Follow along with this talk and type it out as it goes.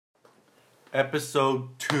Episode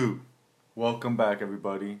 2. Welcome back,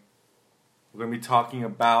 everybody. We're going to be talking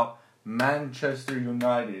about Manchester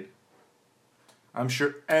United. I'm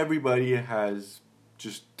sure everybody has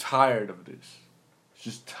just tired of this.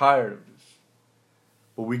 Just tired of this.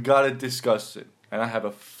 But we got to discuss it. And I have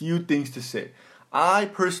a few things to say.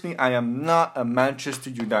 I am not a Manchester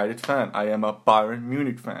United fan. I am a Bayern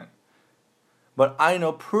Munich fan. But I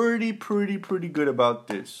know pretty good about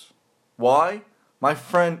this. Why? My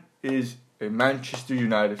friend is a Manchester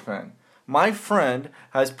United fan. My friend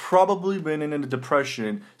has probably been in a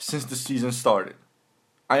depression since the season started.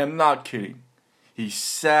 I am not kidding. He's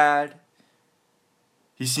sad.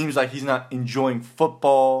 He seems like he's not enjoying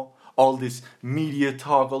football. All this media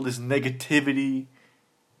talk, all this negativity.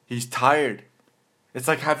 He's tired. It's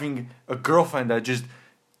like having a girlfriend that just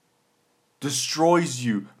destroys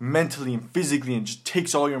you mentally and physically and just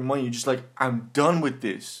takes all your money. You're just like, I'm done with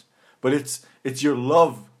this. But it's your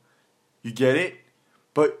love. You get it?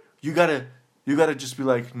 But you gotta just be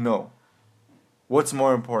like, no. What's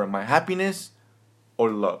more important, my happiness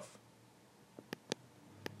or love?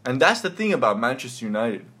 And that's the thing about Manchester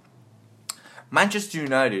United. Manchester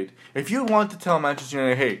United, if you want to tell Manchester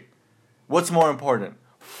United, hey, what's more important,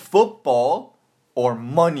 football or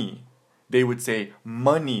money? They would say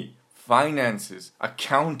money, finances,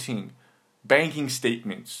 accounting, banking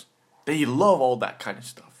statements. They love all that kind of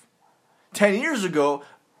stuff. 10 years ago,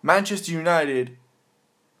 Manchester United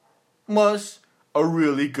was a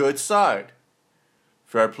really good side.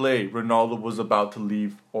 Fair play. Ronaldo was about to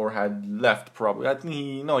leave or had left probably. I think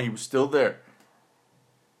he was still there.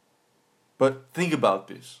 But think about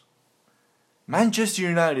this. Manchester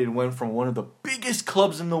United went from one of the biggest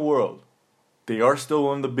clubs in the world. They are still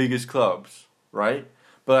one of the biggest clubs, right?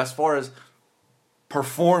 But as far as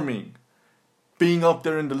performing, being up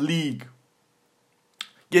there in the league,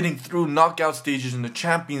 getting through knockout stages in the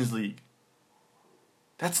Champions League,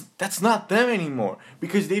 that's not them anymore.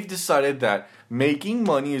 Because they've decided that making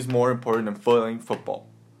money is more important than playing football.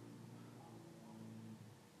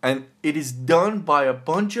 And it is done by a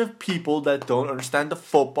bunch of people that don't understand the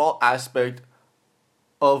football aspect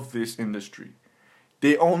of this industry.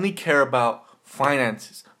 They only care about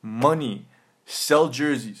finances, money, sell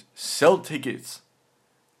jerseys, sell tickets,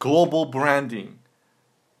 global branding.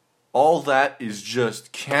 All that is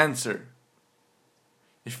just cancer.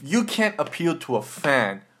 If you can't appeal to a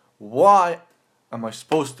fan, why am I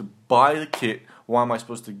supposed to buy the kit? Why am I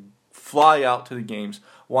supposed to fly out to the games?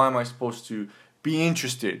 Why am I supposed to be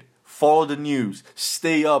interested, follow the news,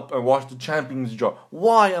 stay up and watch the Champions draw?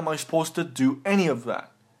 Why am I supposed to do any of that?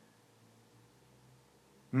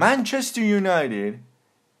 Manchester United,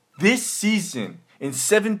 this season, in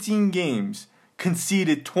 17 games,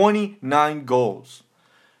 conceded 29 goals.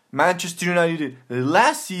 Manchester United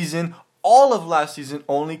last season, all of last season,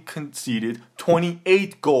 only conceded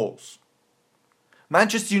 28 goals.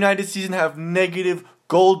 Manchester United season have negative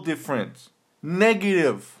goal difference.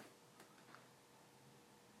 Negative.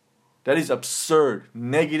 That is absurd.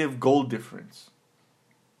 Negative goal difference.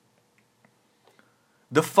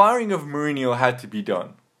 The firing of Mourinho had to be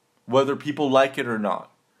done, whether people like it or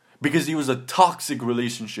not. Because it was a toxic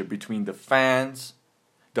relationship between the fans,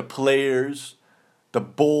 the players, the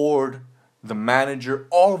board, the manager.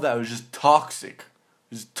 All of that was just toxic.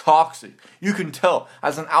 It was toxic. You can tell.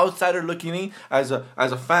 As an outsider looking in, as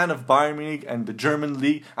a fan of Bayern Munich and the German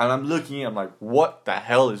league, and I'm looking, I'm like, what the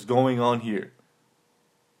hell is going on here?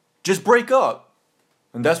 Just break up.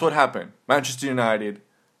 And that's what happened. Manchester United,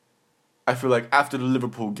 I feel like after the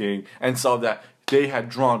Liverpool game and saw that they had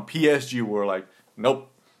drawn, PSG were like, nope,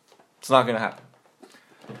 it's not going to happen.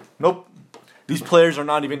 Nope. These players are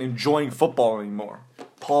not even enjoying football anymore.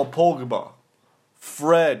 Paul Pogba,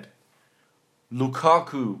 Fred,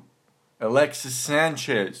 Lukaku, Alexis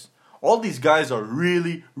Sanchez. All these guys are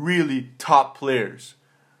really top players.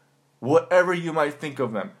 Whatever you might think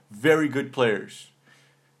of them, very good players.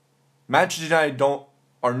 Manchester United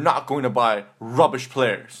are not going to buy rubbish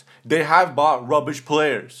players. They have bought rubbish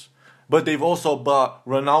players, but they've also bought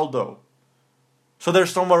Ronaldo. So they're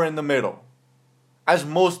somewhere in the middle. As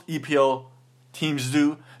most EPL teams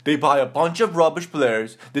do, they buy a bunch of rubbish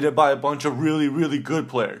players, then they buy a bunch of really good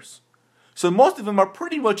players. So most of them are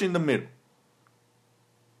pretty much in the middle.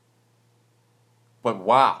 But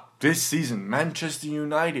wow, this season, Manchester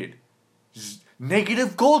United,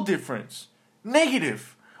 negative goal difference.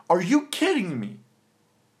 Negative. Are you kidding me?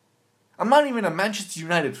 I'm not even a Manchester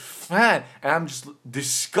United fan, and I'm just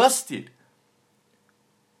disgusted.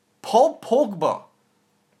 Paul Pogba.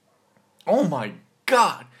 Oh my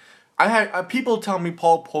God. I had people tell me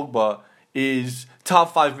Paul Pogba is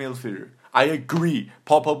top 5 midfielder. I agree.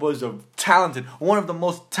 Paul Pogba is one of the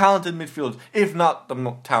most talented midfielders, if not the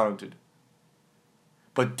most talented.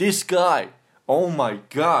 But this guy, oh my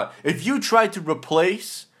God. If you try to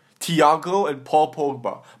replace Thiago and Paul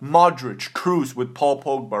Pogba, Modric, Kroos with Paul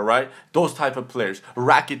Pogba, right? Those type of players.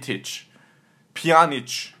 Rakitic,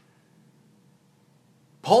 Pjanic.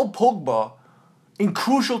 Paul Pogba, in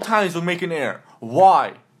crucial times, will make an error.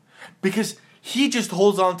 Why? Because he just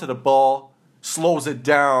holds on to the ball, slows it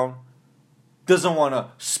down, doesn't want to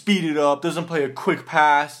speed it up, doesn't play a quick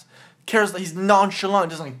pass, cares, he's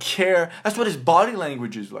nonchalant, doesn't care. That's what his body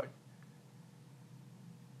language is like.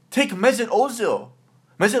 Take Mesut Ozil.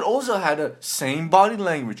 Mesut Ozil had the same body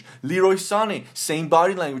language. Leroy Sané, same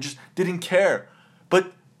body language, just didn't care.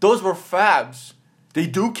 But those were fabs. They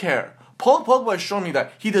do care. Paul Pogba has shown me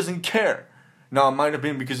that he doesn't care. Now, it might have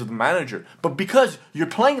been because of the manager, but because you're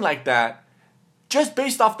playing like that, just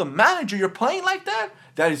based off the manager, you're playing like that?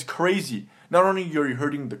 That is crazy. Not only are you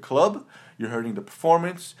hurting the club, you're hurting the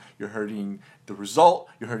performance, you're hurting the result,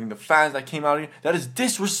 you're hurting the fans that came out here. That is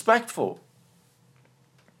disrespectful.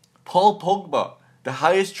 Paul Pogba, the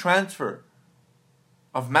highest transfer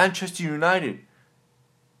of Manchester United,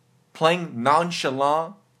 playing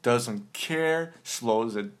nonchalant, doesn't care,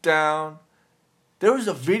 slows it down. There was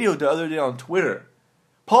a video the other day on Twitter.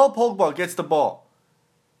 Paul Pogba gets the ball.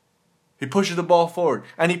 He pushes the ball forward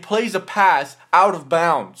and he plays a pass out of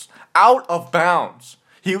bounds. Out of bounds.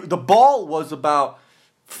 The ball was about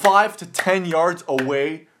 5 to 10 yards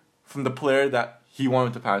away from the player that he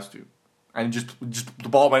wanted to pass to. And just the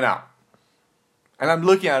ball went out. And I'm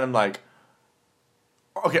looking at him like,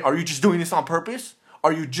 okay, are you just doing this on purpose?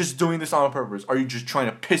 Are you just doing this on purpose? Are you just trying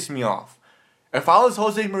to piss me off? If I was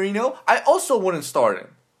Jose Mourinho, I also wouldn't start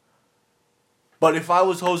him. But if I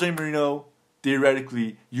was Jose Mourinho,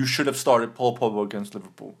 theoretically, you should have started Paul Pogba against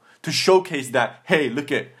Liverpool to showcase that, hey, look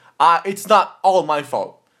it's not all my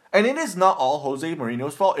fault. And it is not all Jose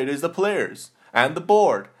Mourinho's fault. It is the players and the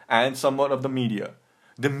board and somewhat of the media.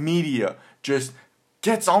 The media just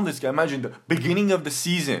gets on this guy. Imagine the beginning of the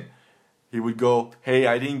season. He would go, hey,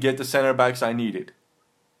 I didn't get the center backs I needed.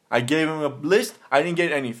 I gave him a list. I didn't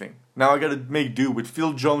get anything. Now I got to make do with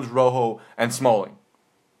Phil Jones, Rojo, and Smalling.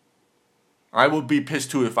 I would be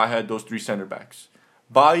pissed too if I had those 3 center backs.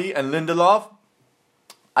 Bailly and Lindelof,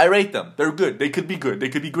 I rate them. They're good. They could be good. They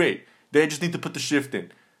could be great. They just need to put the shift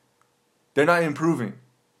in. They're not improving.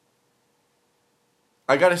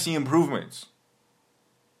 I got to see improvements.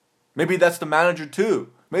 Maybe that's the manager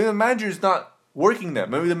too. Maybe the manager is not working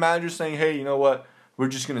them. Maybe the manager's saying, hey, you know what? We're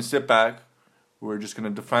just going to sit back. We're just going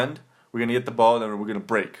to defend. We're going to get the ball, and then we're going to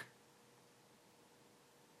break.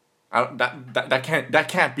 That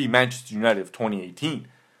can't be Manchester United of 2018.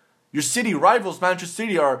 Your city rivals, Manchester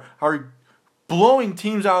City, are blowing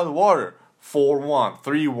teams out of the water. 4-1,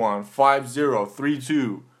 3-1, 5-0,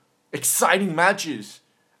 3-2. Exciting matches.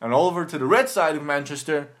 And all over to the red side of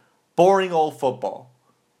Manchester, boring old football.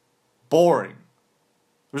 Boring.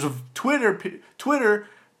 There's a Twitter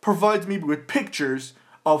provides me with pictures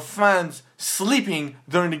of fans sleeping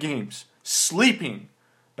during the games. Sleeping.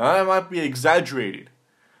 Now that might be exaggerated.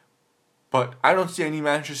 But I don't see any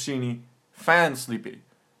Manchester City fans sleeping.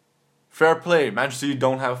 Fair play. Manchester City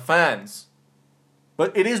don't have fans.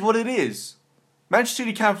 But it is what it is. Manchester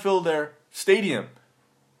City can't fill their stadium.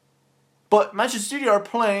 But Manchester City are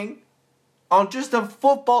playing on just a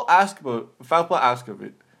football aspect of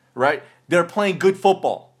it. Right? They're playing good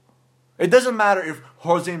football. It doesn't matter if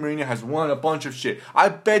Jose Mourinho has won a bunch of shit. I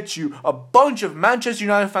bet you a bunch of Manchester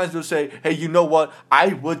United fans will say, hey, you know what? I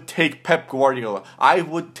would take Pep Guardiola. I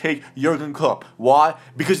would take Jurgen Klopp. Why?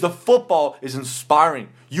 Because the football is inspiring.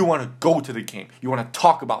 You want to go to the game. You want to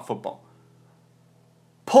talk about football.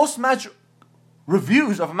 Post-match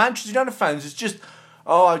reviews of Manchester United fans is just,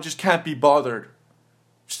 oh, I just can't be bothered.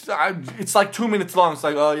 It's like 2 minutes long. It's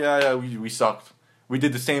like, oh, yeah, we sucked. We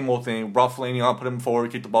did the same old thing. Brought Fellaini on, put him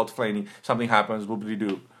forward, kick the ball to Fellaini. Something happens, what do we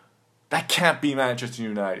do? That can't be Manchester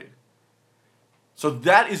United. So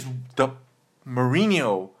that is the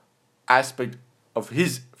Mourinho aspect of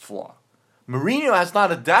his flaw. Mourinho has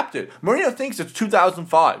not adapted. Mourinho thinks it's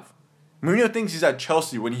 2005. Mourinho thinks he's at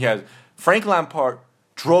Chelsea when he has Frank Lampard,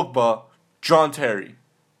 Drogba, John Terry.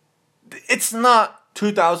 It's not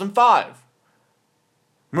 2005.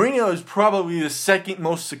 Mourinho is probably the second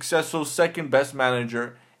most successful, second best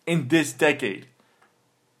manager in this decade.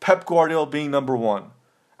 Pep Guardiola being number 1.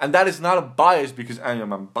 And that is not a bias because I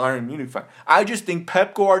am a Bayern Munich fan. I just think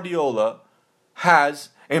Pep Guardiola has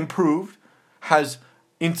improved, has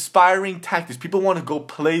inspiring tactics. People want to go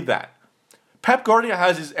play that. Pep Guardiola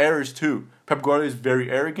has his errors too. Pep Guardiola is very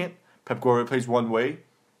arrogant. Pep Guardiola plays one way.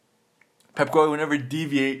 Pep Guardiola will never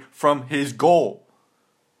deviate from his goal.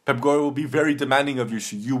 Pep Guardiola will be very demanding of you,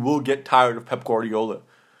 so you will get tired of Pep Guardiola.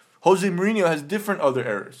 Jose Mourinho has different other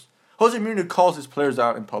errors. Jose Mourinho calls his players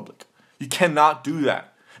out in public. You cannot do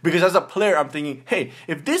that. Because as a player, I'm thinking, hey,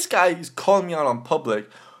 if this guy is calling me out on public,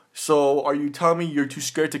 so are you telling me you're too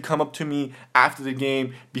scared to come up to me after the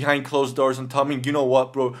game behind closed doors and tell me, you know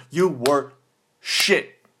what, bro, you were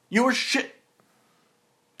shit. You were shit.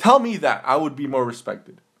 Tell me that. I would be more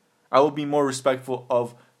respected. I would be more respectful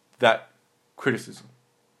of that criticism.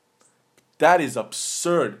 That is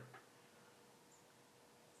absurd.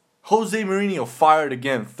 Jose Mourinho fired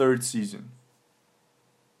again, third season.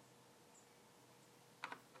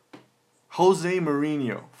 Jose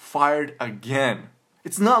Mourinho fired again.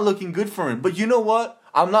 It's not looking good for him. But you know what?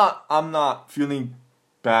 I'm not feeling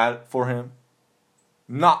bad for him.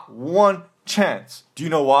 Not one chance. Do you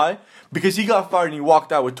know why? Because he got fired and he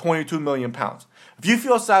walked out with 22 million pounds. If you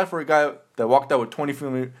feel sad for a guy that walked out with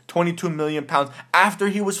 22 million pounds after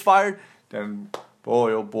he was fired, then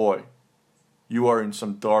boy, oh boy, you are in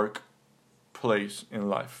some dark place in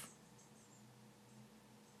life.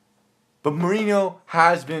 But Mourinho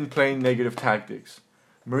has been playing negative tactics.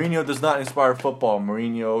 Mourinho does not inspire football.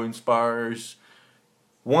 Mourinho inspires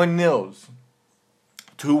 1-0s,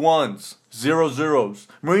 2-1s, 0-0s.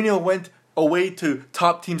 Mourinho went away to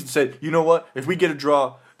top teams and said, you know what? If we get a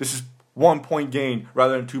draw, this is 1 point gain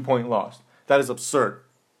rather than 2 point loss. That is absurd.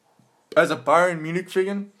 As a Bayern Munich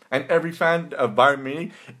fan and every fan of Bayern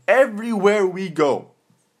Munich, everywhere we go,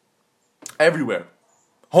 everywhere,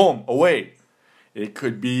 home, away, it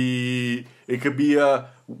could be a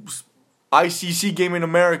ICC game in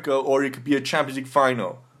America, or it could be a Champions League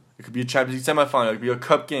final. It could be a Champions League semifinal. It could be a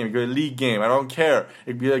cup game. It could be a league game. I don't care.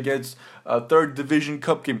 It could be against a third division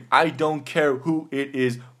cup game. I don't care who it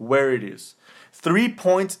is, where it is. 3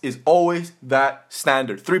 points is always that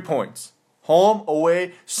standard. 3 points. Home,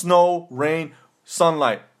 away, snow, rain,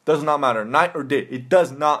 sunlight. Does not matter. Night or day. It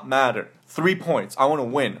does not matter. 3 points. I want to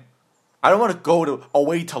win. I don't want to go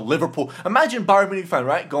away to Liverpool. Imagine Bayern Munich fan,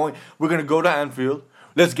 right? We're going to go to Anfield.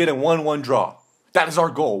 Let's get a 1-1 draw. That is our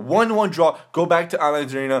goal. 1-1 draw. Go back to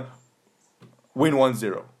Allianz Arena. Win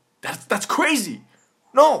 1-0. That's crazy.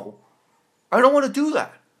 No. I don't want to do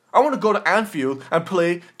that. I want to go to Anfield and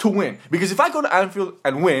play to win. Because if I go to Anfield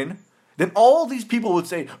and win, then all these people would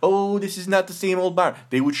say, oh, this is not the same old Bayern.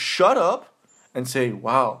 They would shut up and say,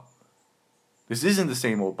 wow, this isn't the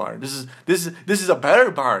same old Bayern. This is a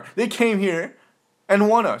better Bayern. They came here and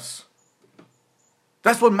won us.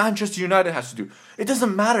 That's what Manchester United has to do. It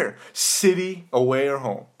doesn't matter. City, away or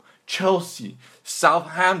home. Chelsea,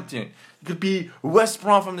 Southampton. It could be West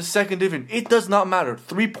Brom from the second division. It does not matter.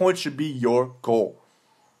 3 points should be your goal.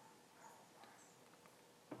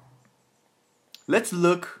 Let's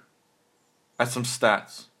look at some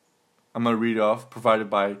stats. I'm going to read off, provided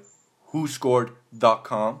by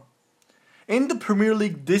WhoScored.com. In the Premier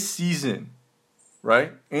League this season,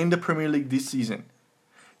 right? In the Premier League this season,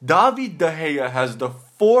 David De Gea has the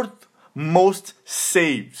 4th most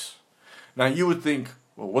saves. Now you would think,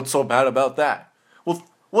 well, what's so bad about that? Well,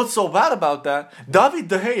 what's so bad about that? David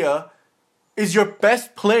De Gea is your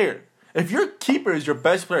best player. If your keeper is your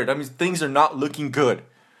best player, that means things are not looking good.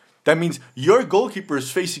 That means your goalkeeper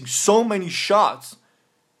is facing so many shots.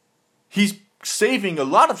 He's saving a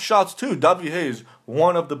lot of shots too. David De Gea is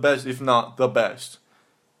one of the best, if not the best.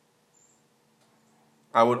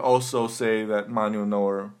 I would also say that Manuel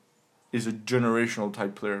Neuer is a generational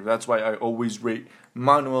type player. That's why I always rate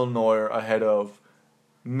Manuel Neuer ahead of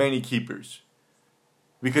many keepers.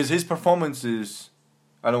 Because his performances,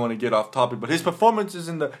 I don't want to get off topic, but his performances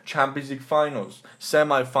in the Champions League finals,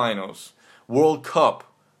 semifinals, World Cup,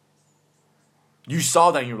 you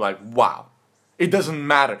saw that and you're like, wow. It doesn't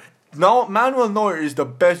matter. Now Manuel Neuer is the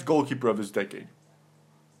best goalkeeper of this decade.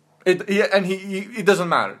 It doesn't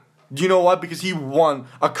matter. Do you know why? Because he won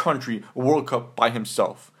a country a World Cup by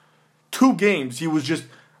himself. 2 games, he was just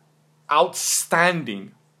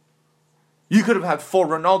outstanding. You could have had 4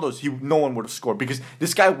 Ronaldos, no one would have scored because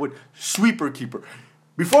this guy would sweeper keeper.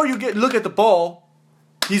 Before you look at the ball,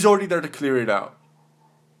 he's already there to clear it out.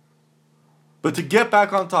 But to get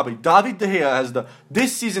back on topic, David De Gea has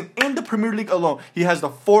this season in the Premier League alone, he has the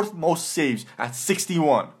 4th most saves at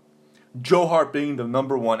 61. Joe Hart being the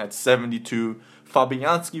number 1 at 72.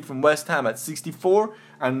 Fabianski from West Ham at 64.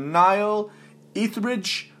 And Niall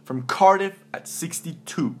Etheridge from Cardiff at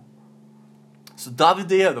 62. So David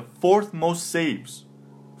De Gea, the 4th most saves.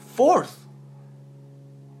 4th.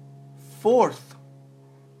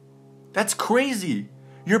 That's crazy.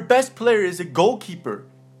 Your best player is a goalkeeper.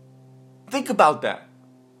 Think about that.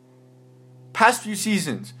 Past few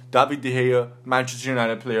seasons, David De Gea, Manchester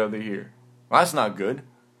United Player of the Year. Well, that's not good.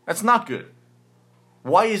 That's not good.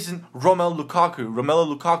 Why isn't Romelu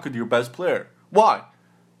Lukaku your best player? Why?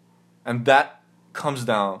 And that comes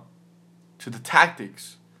down to the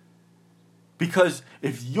tactics. Because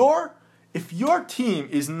if your team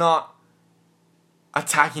is not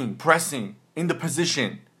attacking, pressing in the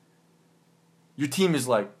position, your team is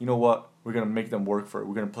like, you know what? We're going to make them work for it.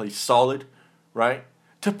 We're going to play solid, right?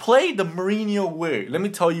 To play the Mourinho way, let me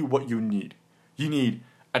tell you what you need. You need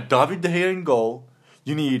a David De Gea in goal.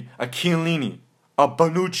 You need a Chiellini, a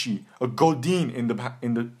Bonucci, a Godin in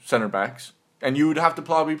the center backs. And you would have to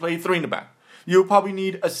probably play 3 in the back. You would probably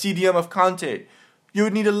need a CDM of Kante. You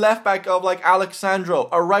would need a left back of like Alexandro,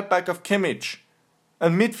 a right back of Kimmich, a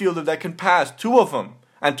midfielder that can pass, 2 of them,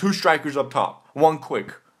 and 2 strikers up top, 1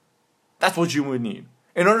 quick. That's what you would need.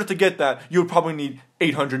 In order to get that, you would probably need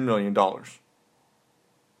 $800 million.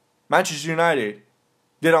 Manchester United,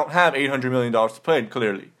 they don't have $800 million to play,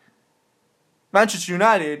 clearly. Manchester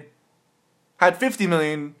United had £50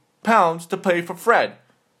 million to pay for Fred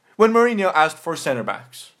when Mourinho asked for center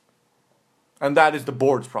backs. And that is the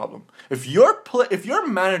board's problem. If your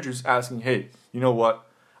manager's asking, hey, you know what?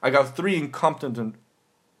 I got 3 incompetent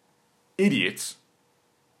idiots.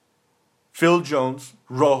 Phil Jones,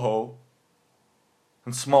 Rojo,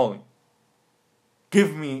 and Smalling.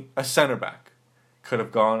 Give me a center back. Could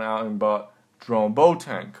have gone out and bought Jerome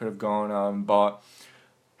Boateng. Could have gone out and bought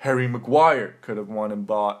Harry Maguire. Could have won and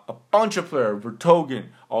bought a bunch of players. Vertonghen,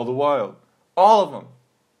 all the while. All of them.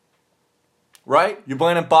 Right? You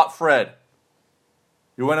went and bought Fred.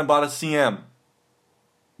 You went and bought a CM.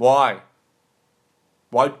 Why?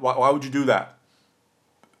 Why would you do that?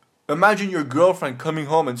 Imagine your girlfriend coming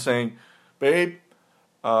home and saying, babe,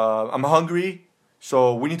 I'm hungry,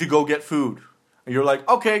 so we need to go get food. And you're like,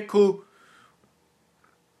 okay, cool.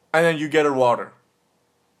 And then you get her water.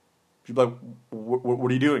 She's like,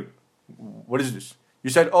 what are you doing? What is this? You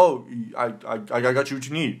said, oh, I got you what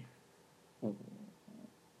you need.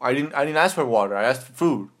 I didn't ask for water. I asked for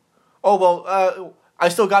food. Oh, well, I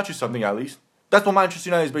still got you something at least. That's what Manchester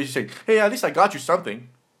United is basically saying. Hey, at least I got you something.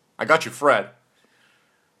 I got you Fred.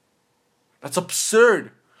 That's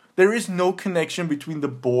absurd. There is no connection between the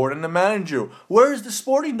board and the manager. Where is the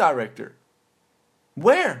sporting director?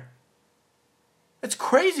 Where? It's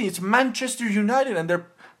crazy. It's Manchester United and they're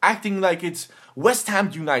acting like it's West Ham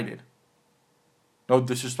United. No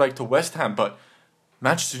disrespect to West Ham, but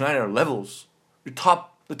Manchester United are levels. The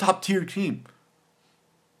top tier team.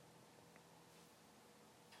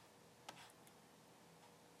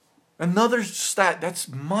 Another stat that's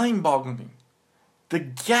mind-boggling. The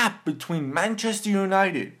gap between Manchester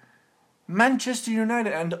United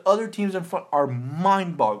and the other teams in front are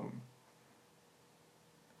mind-boggling.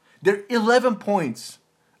 They're 11 points,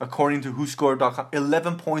 according to WhoScored.com,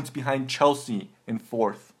 11 points behind Chelsea in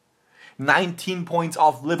 4th. 19 points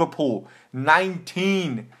off Liverpool.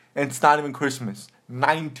 19. And it's not even Christmas.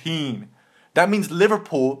 19. That means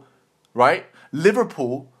Liverpool, right?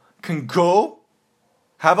 Liverpool can go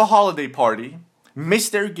have a holiday party, miss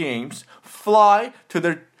their games, fly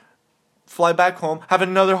back home, have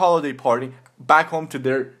another holiday party, back home to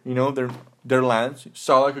their lands.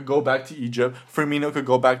 Salah could go back to Egypt. Firmino could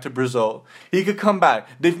go back to Brazil. He could come back.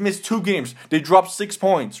 They've missed 2 games. They dropped 6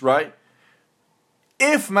 points, right?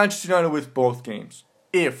 If Manchester United wins both games,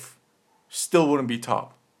 still wouldn't be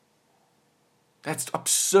top. That's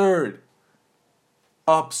absurd.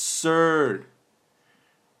 Absurd.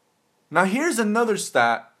 Now here's another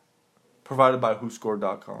stat provided by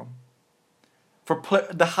WhoScored.com for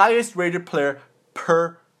the highest rated player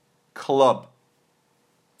per club.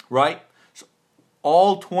 Right? So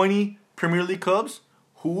all 20 Premier League clubs,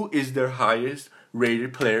 who is their highest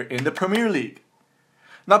rated player in the Premier League?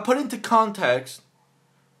 Now put into context,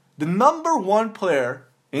 the number 1 player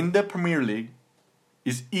in the Premier League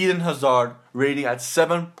is Eden Hazard, rating at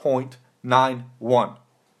 7.91. You're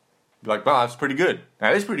like, wow, that's pretty good.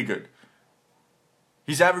 That is pretty good.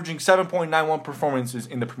 He's averaging 7.91 performances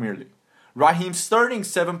in the Premier League. Raheem Sterling,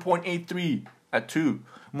 7.83 at 2.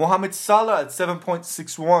 Mohamed Salah at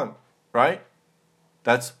 7.61, right?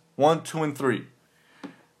 That's 1, 2, and 3.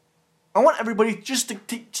 I want everybody just to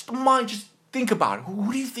think about it.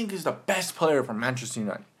 Who do you think is the best player for Manchester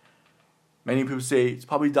United? Many people say it's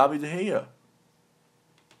probably David De Gea.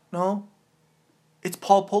 No, it's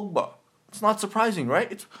Paul Pogba. It's not surprising,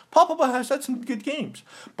 right? Paul Pogba has had some good games.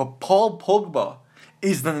 But Paul Pogba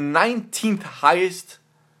is the 19th highest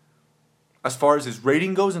as far as his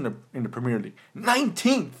rating goes in the Premier League.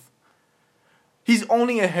 19th! He's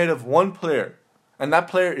only ahead of 1 player. And that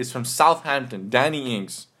player is from Southampton, Danny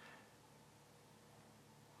Ings.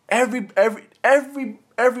 Every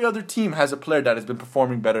Every other team has a player that has been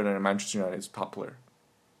performing better than Manchester United's top player.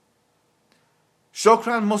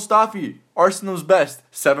 Shokran Mustafi, Arsenal's best,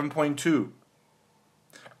 7.2.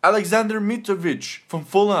 Alexander Mitrovic from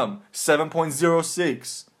Fulham,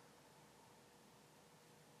 7.06.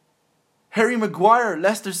 Harry Maguire,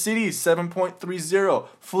 Leicester City, 7.30.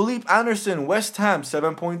 Philippe Anderson, West Ham,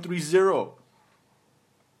 7.30.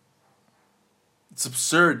 It's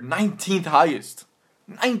absurd. 19th highest.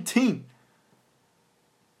 19.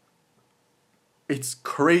 It's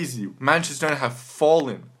crazy. Manchester United have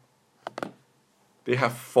fallen. They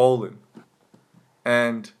have fallen.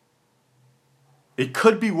 And it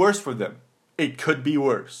could be worse for them. It could be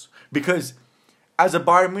worse. Because as a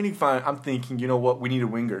Bayern Munich fan, I'm thinking, you know what? We need a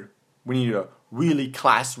winger. We need a really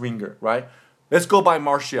class winger, right? Let's go by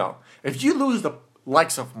Martial. If you lose the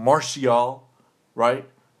likes of Martial, right?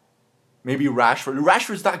 Maybe Rashford.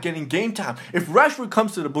 Rashford's not getting game time. If Rashford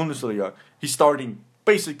comes to the Bundesliga, he's starting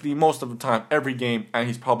basically most of the time, every game, and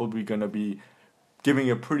he's probably going to be giving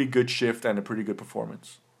a pretty good shift and a pretty good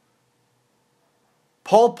performance.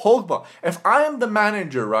 Paul Pogba. If I am the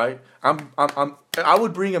manager, right, I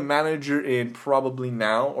would bring a manager in probably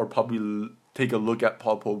now, or probably take a look at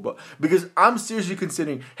Paul Pogba, because I'm seriously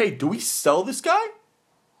considering, hey, do we sell this guy?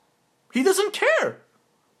 He doesn't care.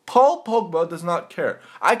 Paul Pogba does not care.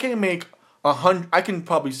 I can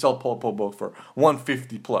probably sell Paul Pogba for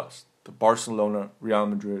 150 plus to Barcelona, Real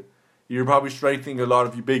Madrid. You're probably strengthening a lot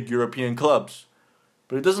of your big European clubs.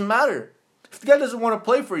 But it doesn't matter. If the guy doesn't want to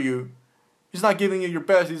play for you, he's not giving you your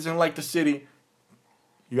best, he doesn't like the city,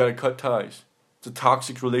 you got to cut ties. It's a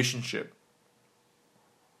toxic relationship.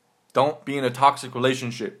 Don't be in a toxic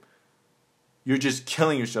relationship. You're just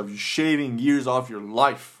killing yourself. You're shaving years off your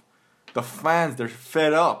life. The fans, they're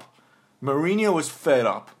fed up. Mourinho was fed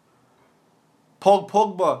up. Paul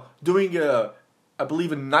Pogba doing I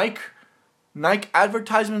believe a Nike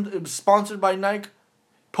advertisement sponsored by Nike,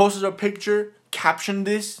 posted a picture, captioned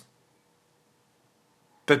this.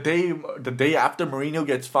 The day after Mourinho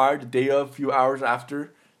gets fired, the day of, a few hours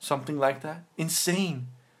after, something like that. Insane.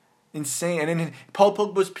 And then Paul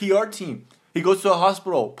Pogba's PR team, he goes to a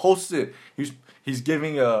hospital, posts it. He's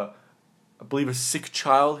giving I believe a sick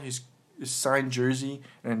child his signed jersey,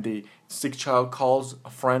 and the sick child calls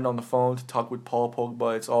a friend on the phone to talk with Paul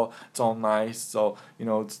Pogba. It's all nice. It's all,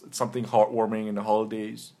 it's something heartwarming in the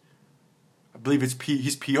holidays. I believe his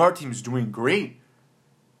PR team is doing great,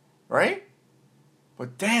 right?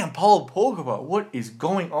 But damn, Paul Pogba, what is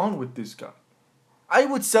going on with this guy? I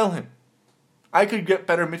would sell him. I could get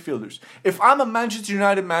better midfielders. If I'm a Manchester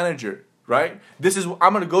United manager, right?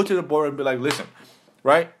 I'm gonna go to the board and be like, listen,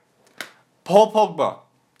 right? Paul Pogba,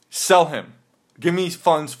 sell him. Give me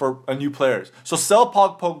funds for new players. So sell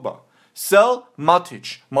Paul Pogba. Sell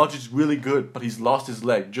Matic. Matic is really good, but he's lost his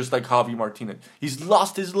leg, just like Javi Martinez. He's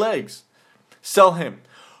lost his legs. Sell him.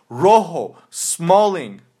 Rojo,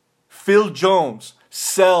 Smalling, Phil Jones,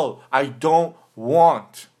 sell. I don't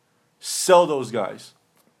want. Sell those guys.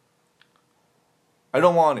 I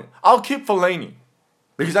don't want it. I'll keep Fellaini,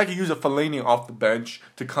 because I could use a Fellaini off the bench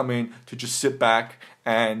to come in to just sit back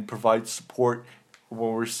and provide support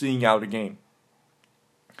when we're seeing out a game.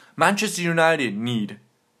 Manchester United need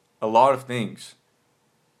a lot of things.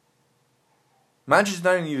 Manchester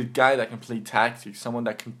United need a guy that can play tactics, someone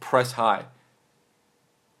that can press high.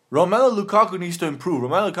 Romelu Lukaku needs to improve.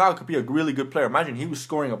 Romelu Lukaku could be a really good player. Imagine he was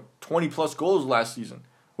scoring up 20 plus goals last season.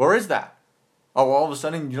 Where is that? Oh, all of a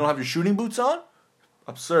sudden you don't have your shooting boots on?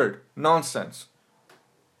 Absurd. Nonsense.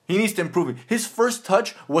 He needs to improve it. His first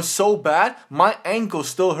touch was so bad, my ankle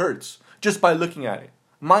still hurts just by looking at it.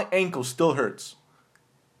 My ankle still hurts.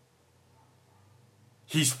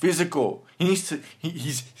 He's physical. He needs to.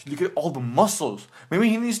 He's look at all the muscles. Maybe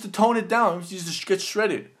he needs to tone it down. He needs to get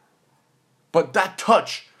shredded. But that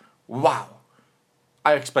touch, wow!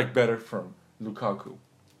 I expect better from Lukaku.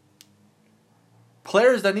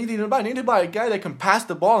 Players that need to buy a guy that can pass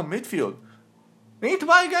the ball in midfield. They need to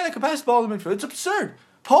buy a guy that can pass the ball in midfield. It's absurd.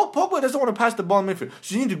 Paul Pogba doesn't want to pass the ball in midfield.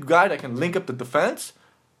 So you need a guy that can link up the defense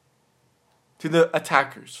to the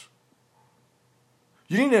attackers.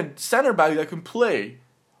 You need a center back that can play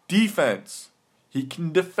defense. He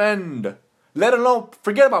can defend. Let alone,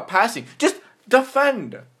 forget about passing. Just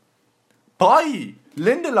defend. Bailly,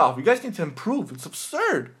 Lindelof, you guys need to improve. It's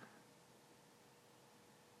absurd.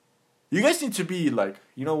 You guys need to be like,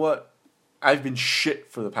 you know what? I've been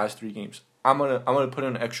shit for the past 3 games. I'm gonna put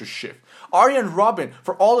in an extra shift. Arjen Robben,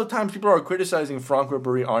 for all the times people are criticizing Frank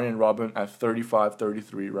Ribery, Arjen Robben at 35,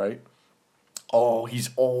 33, right? Oh, he's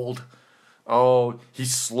old. Oh,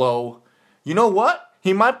 he's slow. You know what?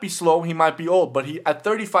 He might be slow, he might be old, but at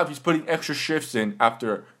 35 he's putting extra shifts in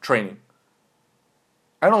after training.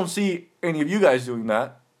 I don't see any of you guys doing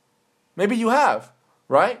that. Maybe you have,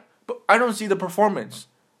 right? But I don't see the performance.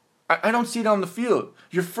 I don't see it on the field.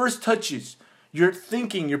 Your first touches, your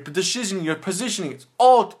thinking, your positioning, it's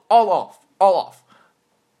all off.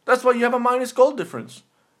 That's why you have a minus goal difference.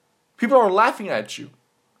 People are laughing at you.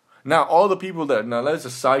 Now, that's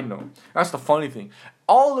a side note. That's the funny thing.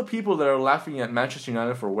 All the people that are laughing at Manchester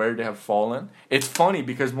United for where they have fallen, it's funny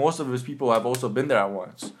because most of those people have also been there at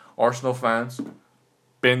once. Arsenal fans,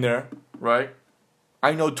 been there, right?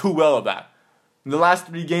 I know too well of that. In the last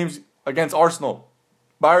 3 games against Arsenal,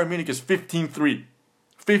 Bayern Munich is 15-3.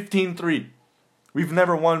 15-3. We've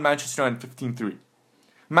never won Manchester United 15-3.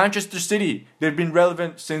 Manchester City, they've been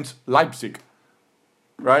relevant since Leipzig,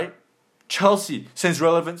 right? Chelsea,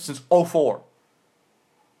 relevant since 2004.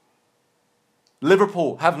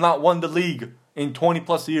 Liverpool have not won the league in 20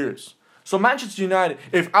 plus years. So Manchester United,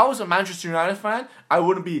 if I was a Manchester United fan, I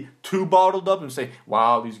wouldn't be too bottled up and say,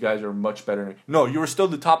 wow, these guys are much better. No, you are still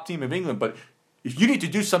the top team of England, but if you need to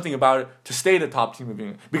do something about it to stay the top team of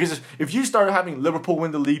England. Because if you start having Liverpool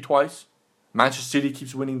win the league twice, Manchester City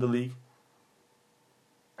keeps winning the league,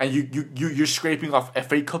 and you're scraping off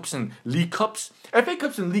FA Cups and League Cups. FA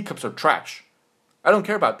Cups and League Cups are trash. I don't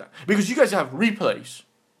care about that. Because you guys have replays.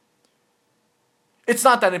 It's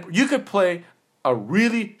not that important. You could play a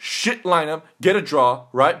really shit lineup, get a draw,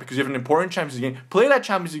 right? Because you have an important Champions League game. Play that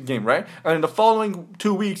Champions League game, right? And in the following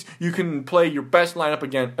 2 weeks, you can play your best lineup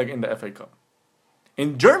again in the FA Cup.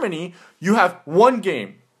 In Germany, you have one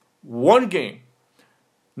game. 90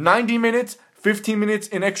 minutes, 15 minutes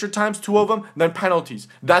in extra times, 2 of them, then penalties.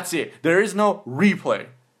 That's it. There is no replay.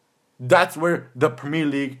 That's where the Premier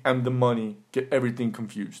League and the money get everything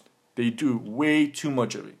confused. They do way too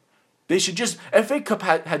much of it. They should just... FA Cup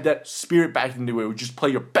had that spirit back in the way. Just play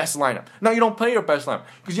your best lineup. Now you don't play your best lineup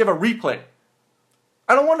because you have a replay.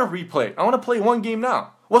 I don't want a replay. I want to play one game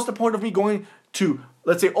now. What's the point of me going to,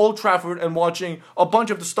 let's say, Old Trafford and watching a bunch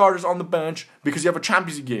of the starters on the bench because you have a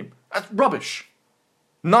Champions League game? That's rubbish.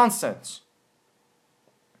 Nonsense.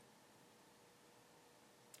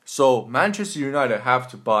 So Manchester United have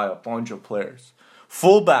to buy a bunch of players.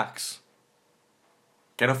 Fullbacks.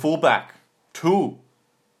 Get a fullback. 2.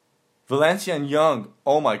 Valencia and Young.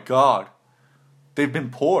 Oh my God. They've been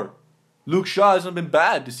poor. Luke Shaw hasn't been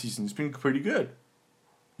bad this season. He's been pretty good.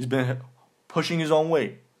 He's been pushing his own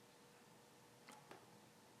weight.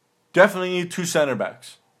 Definitely need 2 center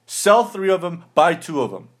backs. Sell 3 of them, buy 2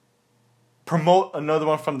 of them. Promote another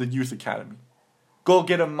one from the youth academy. Go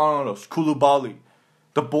get a Manos, Koulibaly.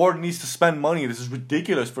 The board needs to spend money. This is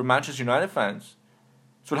ridiculous for Manchester United fans.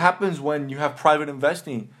 It's what happens when you have private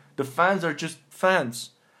investing. The fans are just fans.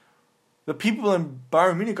 The people in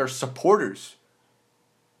Bayern Munich are supporters.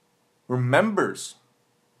 We're members.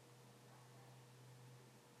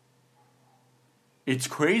 It's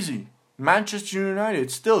crazy. Manchester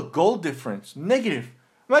United, still goal difference. Negative.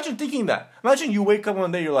 Imagine thinking that. Imagine you wake up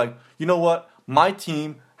one day, you're like, you know what? My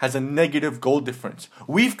team has a negative goal difference.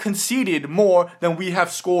 We've conceded more than we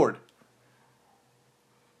have scored.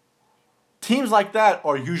 Teams like that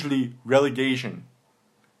are usually relegation,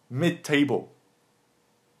 mid-table,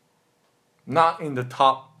 not in the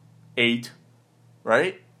top 8,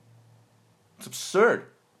 right? It's absurd.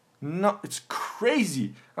 No, it's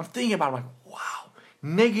crazy. I'm thinking about it, I'm like, wow,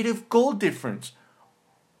 negative goal difference.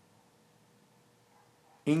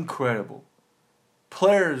 Incredible.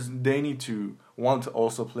 Players, they need to want to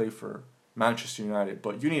also play for Manchester United,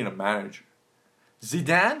 but you need a manager.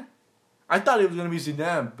 Zidane? I thought it was going to be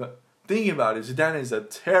Zidane, but thinking about it, Zidane is a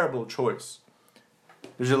terrible choice.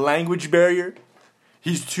 There's a language barrier.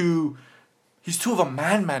 He's too of a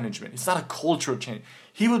man management. It's not a cultural change.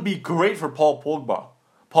 He would be great for Paul Pogba.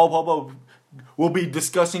 Paul Pogba will be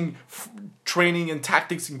discussing training and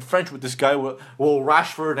tactics in French with this guy. Well,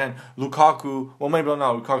 Rashford and Lukaku, well, maybe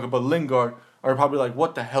not Lukaku, but Lingard are probably like,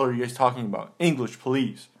 what the hell are you guys talking about? English,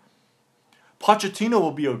 please. Pochettino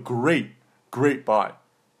will be a great buy.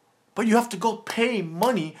 But you have to go pay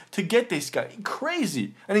money to get this guy.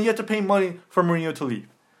 Crazy. And then you have to pay money for Mourinho to leave.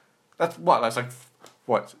 That's what? That's like,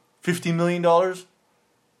 what? $50 million?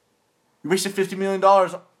 You wasted $50 million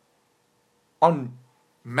on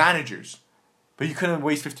managers. But you couldn't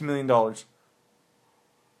waste $50 million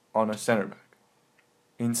on a center back.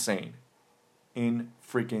 Insane.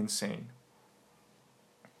 Freaking insane.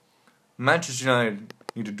 Manchester United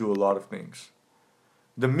need to do a lot of things.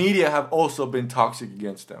 The media have also been toxic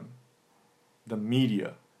against them. The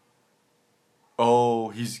media. Oh,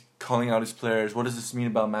 he's calling out his players. What does this mean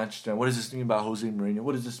about Manchester? What does this mean about Jose Mourinho?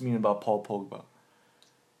 What does this mean about Paul Pogba?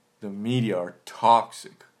 The media are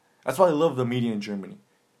toxic. That's why I love the media in Germany.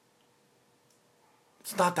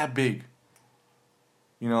 It's not that big.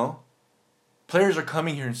 You know? Players are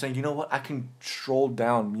coming here and saying, you know what, I can stroll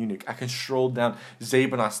down Munich. I can stroll down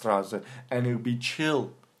Zebenerstraße and it'll be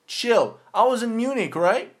chill. Chill. I was in Munich,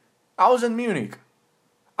 right? I was in Munich.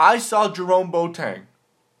 I saw Jerome Boateng.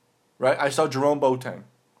 Right? I saw Jerome Boateng.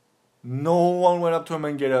 No one went up to him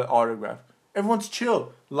and get an autograph. Everyone's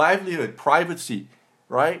chill. Livelihood. Privacy.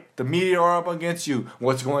 Right? The media are up against you.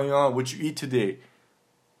 What's going on? What you eat today?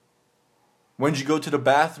 When did you go to the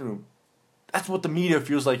bathroom? That's what the media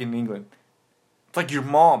feels like in England. It's like your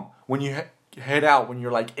mom. When you head out, when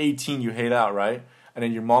you're like 18, you head out, right? And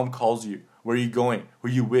then your mom calls you. Where are you going? Who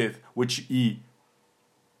are you with? What you eat?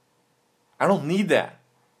 I don't need that.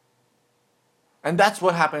 And that's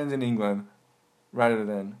what happens in England rather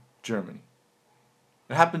than Germany.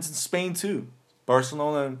 It happens in Spain too.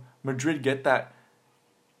 Barcelona and Madrid get that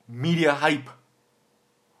media hype.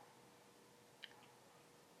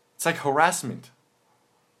 It's like harassment.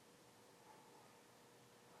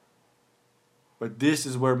 But this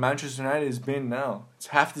is where Manchester United has been now. It's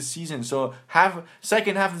half the season. So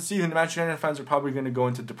second half of the season, the Manchester United fans are probably going to go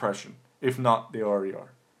into depression. If not, they already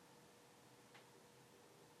are.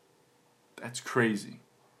 That's crazy.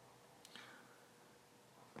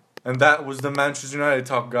 And that was the Manchester United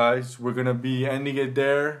talk, guys. We're going to be ending it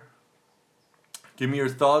there. Give me your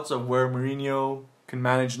thoughts of where Mourinho can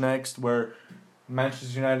manage next, where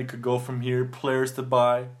Manchester United could go from here, players to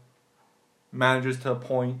buy, managers to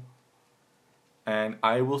appoint. And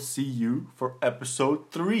I will see you for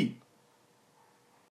episode 3.